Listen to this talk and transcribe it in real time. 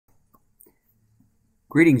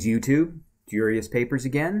Greetings, YouTube. Curious Papers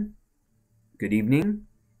again. Good evening.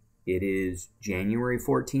 It is January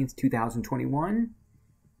 14th, 2021.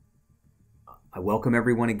 I welcome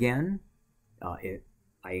everyone again. I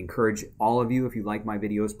encourage all of you, if you like my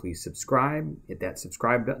videos, please subscribe. Hit that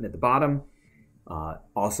subscribe button at the bottom.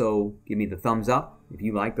 Also, give me the thumbs up if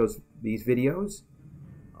you like these videos.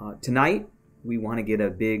 Tonight, we want to get a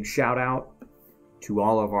big shout out to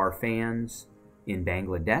all of our fans in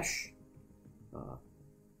Bangladesh.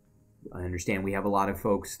 I understand we have a lot of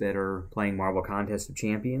folks that are playing Marble Contest of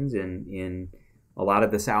Champions in a lot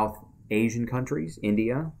of the South Asian countries,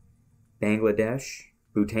 India, Bangladesh,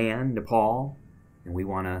 Bhutan, Nepal, and we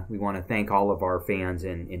want to thank all of our fans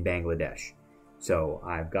in Bangladesh. So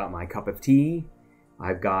I've got my cup of tea,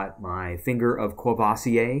 I've got my finger of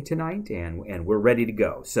Courvoisier tonight, and we're ready to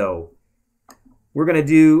go. So we're going to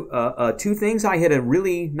do two things. I hit a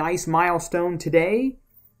really nice milestone today.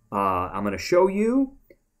 I'm going to show you.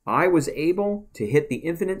 I was able to hit the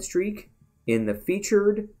infinite streak in the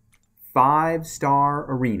featured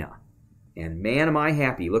 5-star arena. And man, am I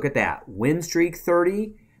happy. Look at that. Win streak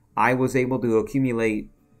 30. I was able to accumulate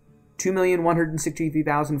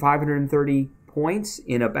 2,163,530 points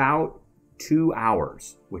in about 2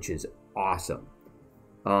 hours, which is awesome.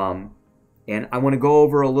 And I want to go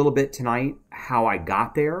over a little bit tonight how I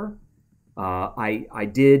got there. I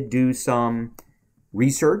did do some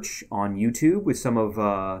research on YouTube with some of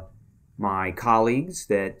my colleagues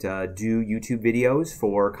that do YouTube videos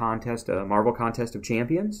for Marble Contest of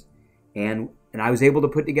Champions, and I was able to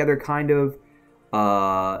put together kind of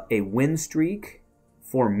a win streak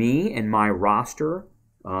for me and my roster.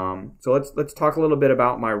 So let's talk a little bit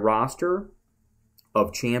about my roster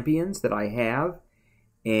of champions that I have,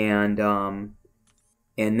 and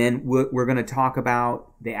then we're going to talk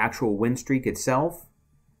about the actual win streak itself.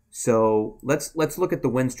 So let's look at the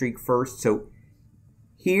win streak first. So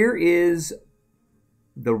here is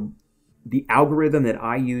the algorithm that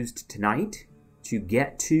I used tonight to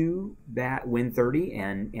get to that win 30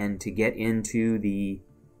 and to get into the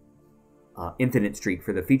infinite streak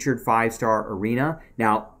for the featured 5-star arena.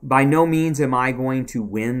 Now, by no means am I going to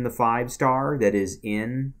win the 5-star that is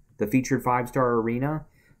in the featured 5-star arena.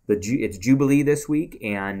 It's Jubilee this week,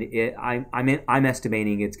 and I'm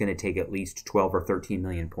estimating it's going to take at least 12 or 13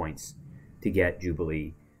 million points to get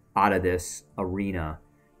Jubilee out of this arena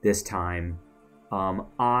this time.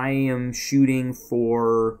 I am shooting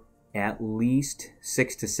for at least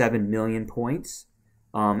 6 to 7 million points,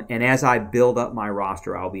 and as I build up my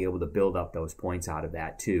roster, I'll be able to build up those points out of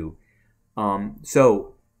that too.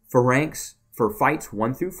 So for fights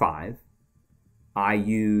 1 through 5, I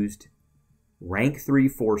used rank 3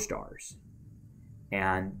 4-stars,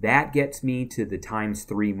 and that gets me to the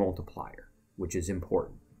 ×3 multiplier, which is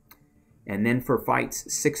important. And then for fights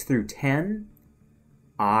 6 through 10,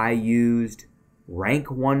 I used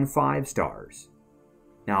rank 1 5-stars.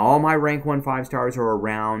 Now all my rank 1 5-stars are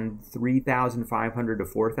around 3,500 to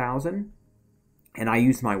 4,000, and I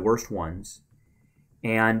used my worst ones.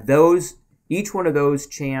 And each one of those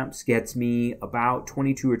champs gets me about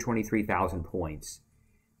 22 or 23,000 points.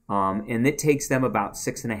 And it takes them about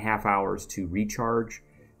 6.5 hours to recharge.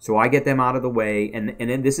 So I get them out of the way, and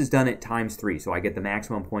then this is done at ×3, so I get the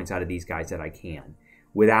maximum points out of these guys that I can,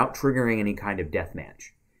 without triggering any kind of death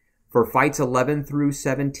match. For fights 11 through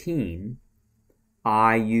 17,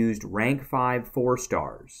 I used rank 5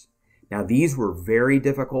 4-stars. Now these were very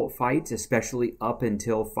difficult fights, especially up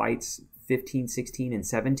until fights 15, 16, and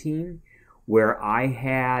 17, where I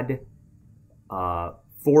had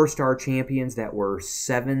 4-star champions that were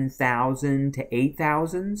 7,000 to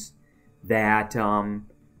 8,000s that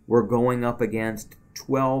were going up against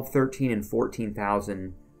 12, 13, and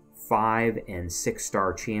 14,000 5- and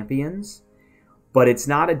 6-star champions. But it's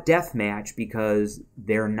not a death match because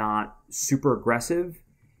they're not super aggressive,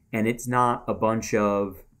 and it's not a bunch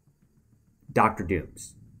of Dr.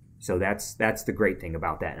 Dooms. So that's the great thing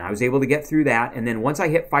about that. And I was able to get through that, and then once I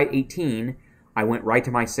hit fight 18, I went right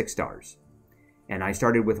to my 6-stars. And I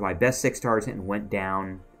started with my best 6-stars and went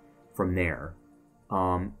down from there.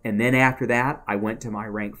 And then after that, I went to my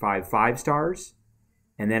rank 5 5-stars.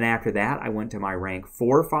 And then after that, I went to my rank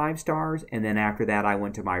 4 5-stars. And then after that, I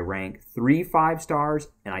went to my rank 3 5-stars,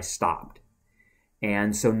 and I stopped.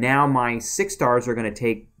 And so now my 6-stars are going to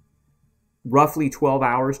take roughly 12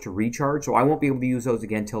 hours to recharge. So I won't be able to use those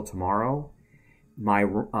again till tomorrow. My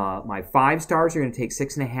 5-stars are going to take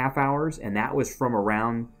 6.5 hours, and that was from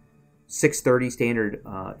around 6:30 standard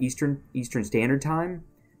Eastern Standard Time.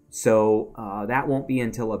 So that won't be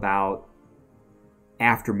until about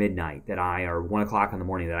after midnight or 1 o'clock in the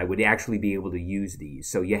morning that I would actually be able to use these.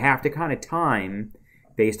 So you have to kind of time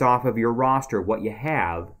based off of your roster, what you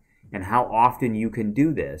have, and how often you can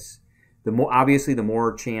do this. The more, obviously, the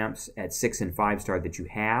more champs at 6 and 5 star that you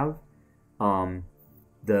have,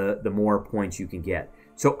 the more points you can get.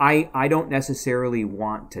 So I don't necessarily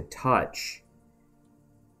want to touch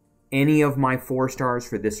any of my 4 stars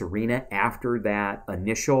for this arena after that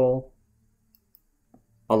initial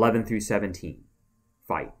 11 through 17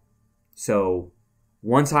 fight. So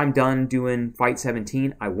once I'm done doing fight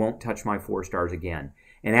 17, I won't touch my 4 stars again.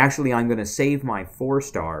 And actually, I'm going to save my 4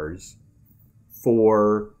 stars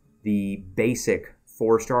for the basic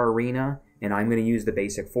 4-star arena, and I'm going to use the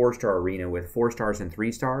basic 4-star arena with 4 stars and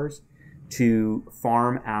 3 stars to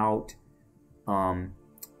farm out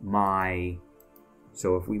my.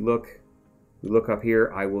 So if we look up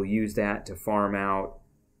here, I will use that to farm out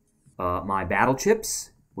my battle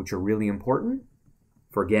chips, which are really important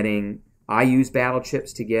for getting. I use battle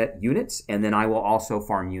chips to get units, and then I will also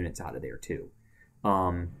farm units out of there too.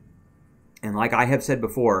 And like I have said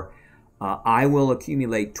before, I will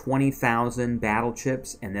accumulate 20,000 battle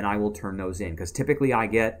chips, and then I will turn those in. Because typically I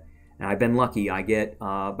get, and I've been lucky, I get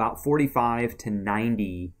about 45 to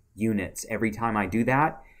 90 units every time I do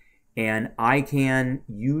that. And I can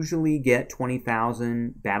usually get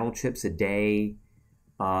 20,000 battle chips a day,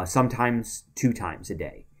 sometimes 2 times a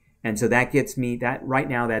day. And so that gets me, that right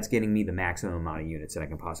now that's getting me the maximum amount of units that I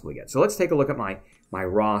can possibly get. So let's take a look at my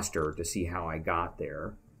roster to see how I got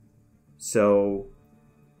there. So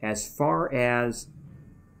as far as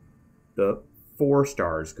the 4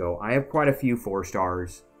 stars go, I have quite a few 4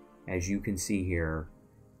 stars, as you can see here.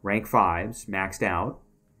 Rank 5s maxed out,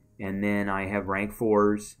 and then I have rank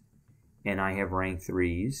 4s, and I have rank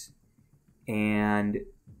 3s. And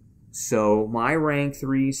so my rank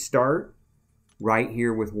 3s start right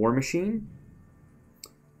here with War Machine.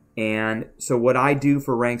 And so what I do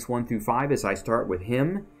for ranks 1 through 5 is I start with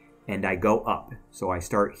him and I go up. So I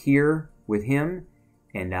start here with him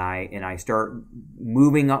and I start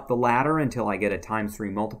moving up the ladder until I get a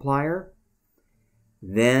 ×3 multiplier.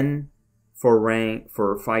 Then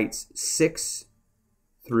for fights 6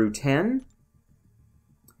 through 10,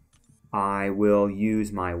 I will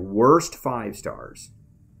use my worst 5 stars.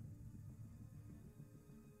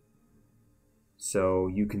 So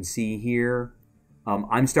you can see here,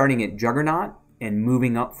 I'm starting at Juggernaut and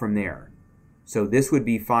moving up from there. So this would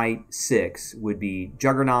be fight 6, would be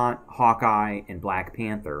Juggernaut, Hawkeye, and Black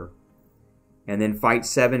Panther. And then fight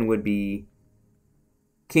 7 would be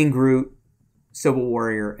King Groot, Civil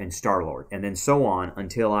Warrior, and Star-Lord. And then so on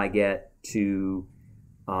until I get to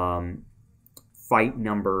fight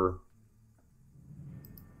number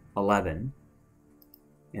 11.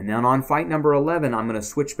 And then on fight number 11, I'm going to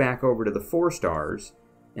switch back over to the 4 stars.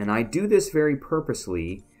 And I do this very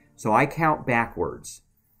purposely, so I count backwards.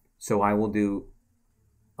 So I will do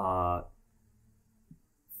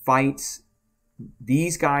fights.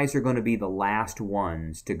 These guys are going to be the last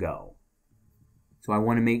ones to go. So I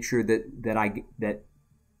want to make sure that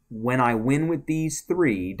when I win with these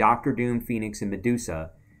 3, Doctor Doom, Phoenix, and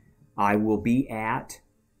Medusa, I will be at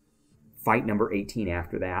fight number 18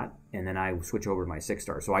 after that, and then I switch over to my 6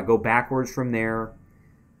 stars. So I go backwards from there.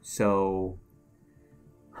 So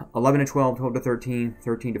 11 to 12, 12 to 13,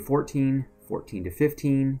 13 to 14, 14 to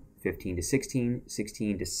 15, 15 to 16,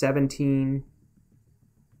 16 to 17,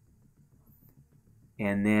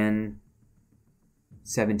 and then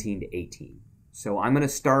 17 to 18. So I'm going to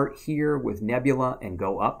start here with Nebula and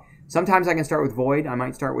go up. Sometimes I can start with Void. I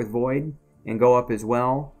might start with Void and go up as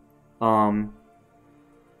well.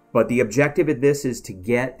 But the objective of this is to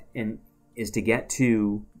get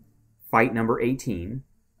to fight number 18,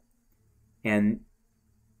 and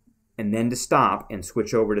then to stop and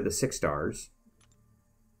switch over to the 6 stars.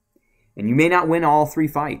 And you may not win all 3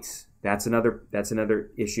 fights. That's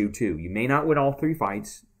another issue too. You may not win all 3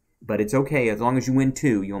 fights, but it's okay as long as you win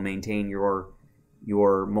 2. You'll maintain your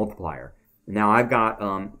multiplier. Now I've got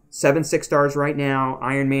 7 6 stars right now.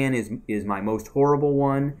 Iron Man is my most horrible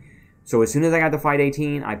one. So as soon as I got to fight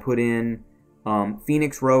 18, I put in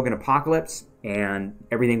Phoenix, Rogue, and Apocalypse, and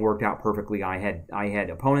everything worked out perfectly. I had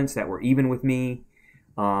opponents that were even with me,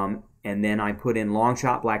 and then I put in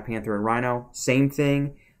Longshot, Black Panther, and Rhino. Same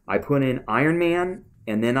thing. I put in Iron Man,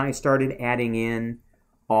 and then I started adding in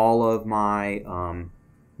all of my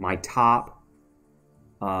my top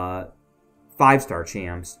 5-star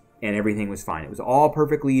champs, and everything was fine. It was all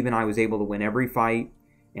perfectly even. I was able to win every fight,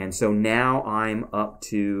 and so now I'm up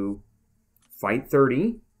to fight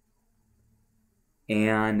 30,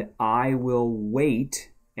 and I will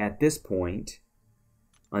wait at this point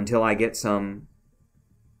until I get some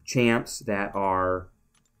champs that are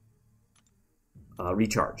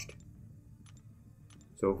recharged.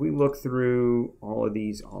 So if we look through all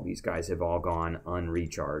these guys have all gone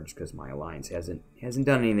unrecharged because my alliance hasn't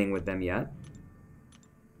done anything with them yet.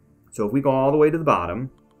 So if we go all the way to the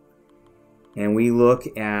bottom and we look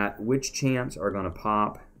at which champs are going to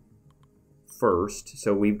pop first.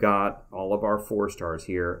 So we've got all of our 4 stars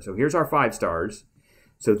here. So here's our 5 stars.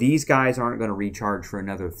 So these guys aren't going to recharge for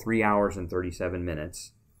another 3 hours and 37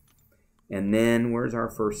 minutes. And then where's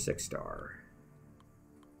our first 6 star?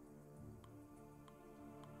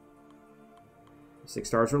 6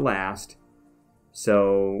 stars are last.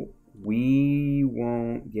 So we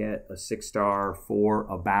won't get a 6 star for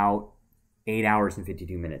about 8 hours and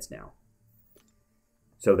 52 minutes now.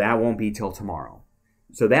 So that won't be till tomorrow.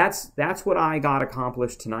 So that's what I got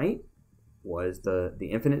accomplished tonight, was the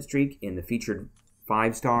infinite streak in the featured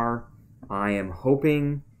 5 star. I am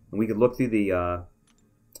hoping, and we could look through the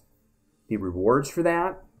rewards for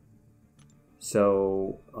that.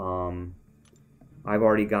 So I've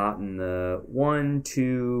already gotten the 1,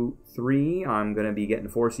 2, 3. I'm going to be getting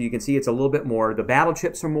 4. So you can see it's a little bit more. The battle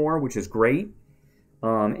chips are more, which is great.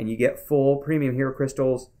 And you get full premium hero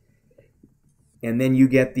crystals. And then you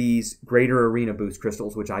get these greater arena boost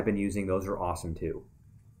crystals, which I've been using. Those are awesome too.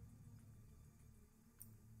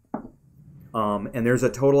 And there's a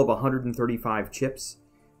total of 135 chips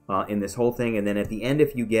in this whole thing. And then at the end,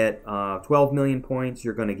 if you get 12 million points,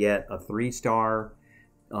 you're going to get a 3-star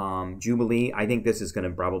Jubilee. I think this is going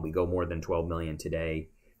to probably go more than 12 million today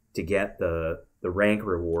to get the rank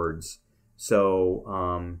rewards.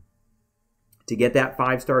 So to get that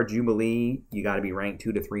 5-star Jubilee, you got to be ranked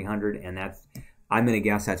 2 to 300, and I'm going to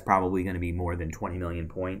guess that's probably going to be more than 20 million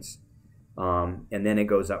points. And then it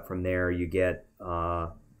goes up from there. You get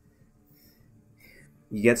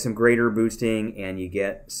some greater boosting, and you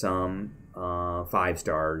get some 5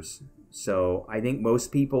 stars. So I think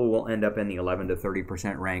most people will end up in the 11 to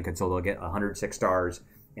 30% rank until they'll get 106 stars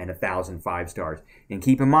and 1,000 5 stars. And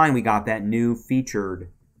keep in mind, we got that new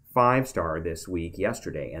featured 5-star this week,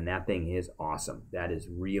 yesterday, and that thing is awesome. That is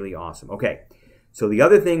really awesome. Okay, so the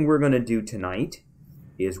other thing we're going to do tonight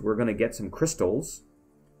is we're going to get some crystals,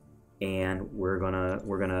 and we're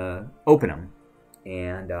gonna open them.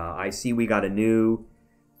 And I see we got a new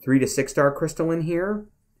 3 to 6-star crystal in here.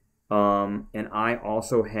 And I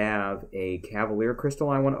also have a Cavalier crystal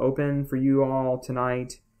I want to open for you all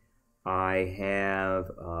tonight. I have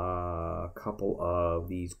a couple of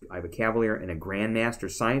these. I have a Cavalier and a Grandmaster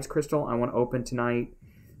Science crystal I want to open tonight.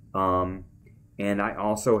 And I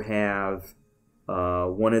also have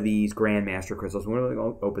one of these Grandmaster crystals. We're going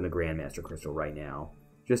to open the Grandmaster crystal right now,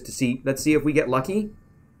 just to see. Let's see if we get lucky,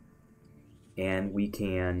 and we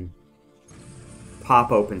can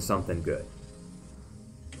pop open something good.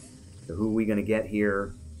 So who are we going to get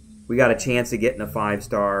here? We got a chance of getting a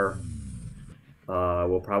 5-star.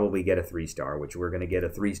 We'll probably get a 3-star, which we're going to get a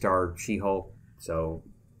 3-star She-Hulk. So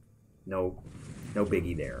no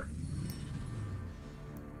biggie there.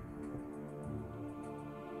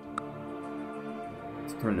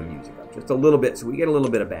 Let's turn the music up just a little bit so we get a little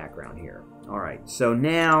bit of background here. All right, so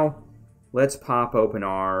now let's pop open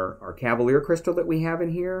our Cavalier crystal that we have in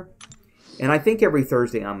here. And I think every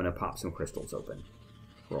Thursday I'm going to pop some crystals open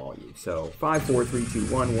for all you. So 5, 4, 3, 2,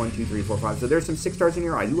 1, 1, 2, 3, 4, 5. So there's some 6 stars in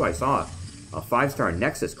here. I saw a 5-star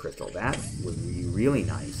Nexus crystal. That would be really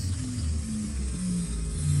nice.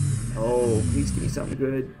 Oh, please give me something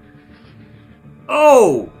good.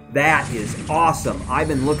 Oh, that is awesome. I've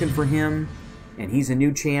been looking for him, and he's a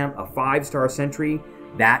new champ, a 5-star Sentry.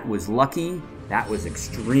 That was lucky. That was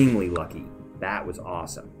extremely lucky. That was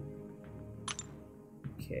awesome.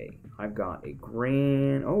 Okay, I've got a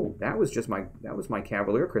grand. Oh, that was my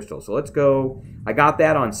Cavalier crystal. So let's go. I got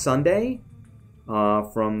that on Sunday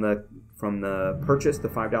from the purchase, the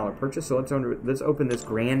 $5 purchase. So let's open this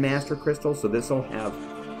Grandmaster crystal. So this will have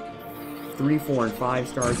 3, 4, and 5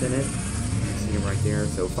 stars in it. You can see them right there.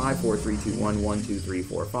 So 5, 4, 3, 2, 1, 1, 2, 3,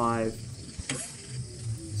 4, 5.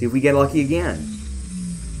 See if we get lucky again.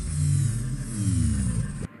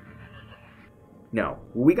 No,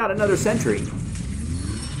 we got another Sentry,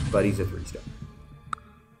 but he's a 3-star.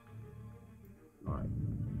 All right.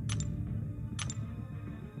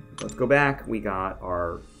 Let's go back. We got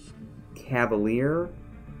our Cavalier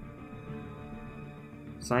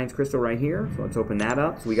Science Crystal right here. So let's open that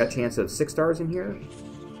up. So we got a chance of 6 stars in here.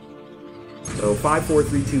 So 5, 4,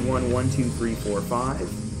 3, 2, 1, 1, 2, 3, 4, 5.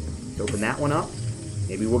 Let's open that one up.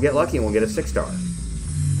 Maybe we'll get lucky and we'll get a 6-star.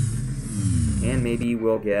 And maybe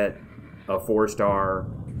we'll get a 4-star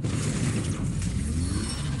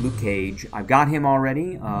Luke Cage. I've got him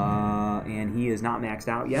already, and he is not maxed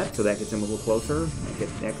out yet, so that gets him a little closer.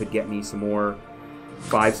 That could get me some more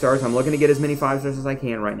 5 stars. I'm looking to get as many 5 stars as I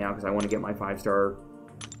can right now because I want to get my 5-star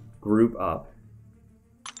group up.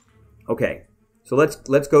 Okay, so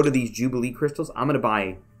let's go to these Jubilee crystals. I'm going to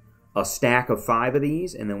buy a stack of 5 of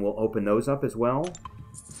these, and then we'll open those up as well.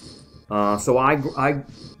 So I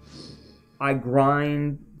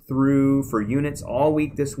grind through for units all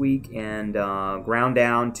week this week, and ground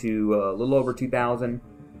down to a little over 2,000.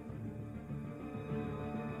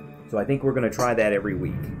 So I think we're going to try that every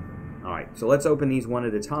week. All right, so let's open these one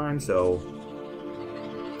at a time. So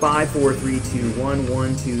 5, 4, 3, 2, 1,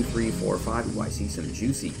 1, 2, 3, 4, 5. Ooh, I see some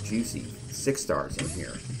juicy 6 stars in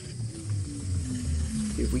here.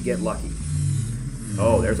 See if we get lucky.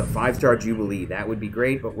 Oh, there's a 5-star Jubilee. That would be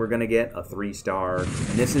great, but we're gonna get a 3-star.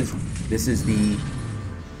 And this is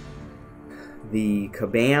the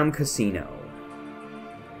Kabam Casino.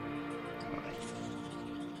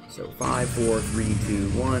 So 5, 4, 3, 2,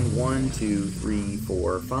 1, 1, 2, 3,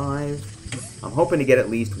 4, 5. I'm hoping to get at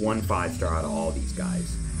least one 5-star out of all these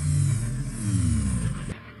guys.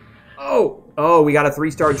 Oh, we got a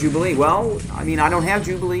 3-star Jubilee. Well, I mean, I don't have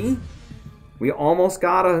Jubilee. We almost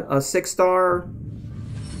got a 6-star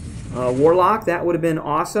Warlock. That would have been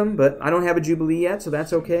awesome, but I don't have a Jubilee yet, so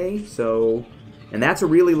that's okay. So, and that's a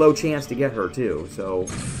really low chance to get her, too. So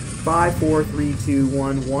 5, 4, 3, 2,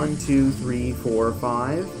 1, 1, 2, 3, 4,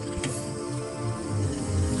 5.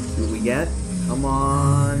 See what we get. Come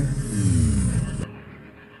on.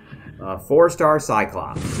 4-star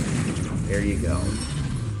Cyclops. There you go.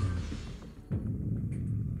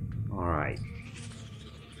 Alright.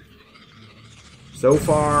 So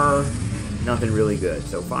far, nothing really good.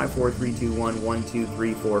 So 5, 4, 3, 2, 1, 1, 2,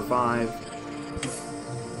 3, 4, 5.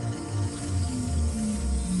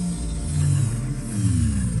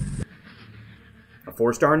 A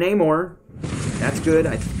 4-star Namor. That's good.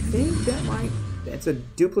 I think that's a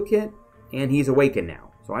duplicate, and he's awakened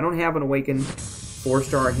now. So I don't have an awakened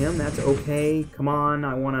 4-star him. That's okay. Come on,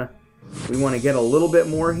 we want to get a little bit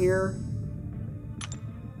more here.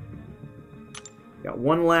 Got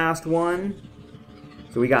one last one.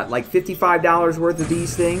 So we got like $55 worth of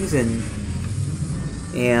these things, and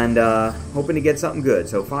hoping to get something good.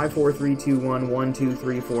 So 5, 4, 3, 2, 1, 1, 2,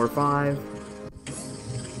 3, 4, 5.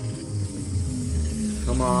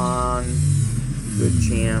 Come on. Good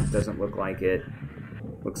champ. Doesn't look like it.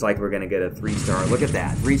 Looks like we're going to get a 3-star. Look at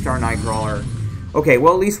that. 3-star Nightcrawler. Okay,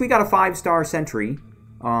 well, at least we got a 5-star Sentry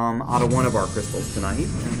out of one of our crystals tonight,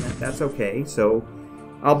 and that's okay. So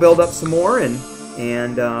I'll build up some more, and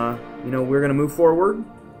you know, we're going to move forward.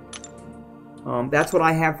 That's what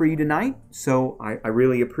I have for you tonight, so I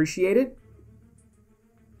really appreciate it.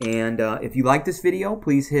 And if you like this video,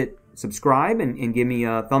 please hit subscribe and give me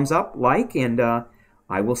a thumbs up, like, and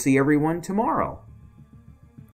I will see everyone tomorrow.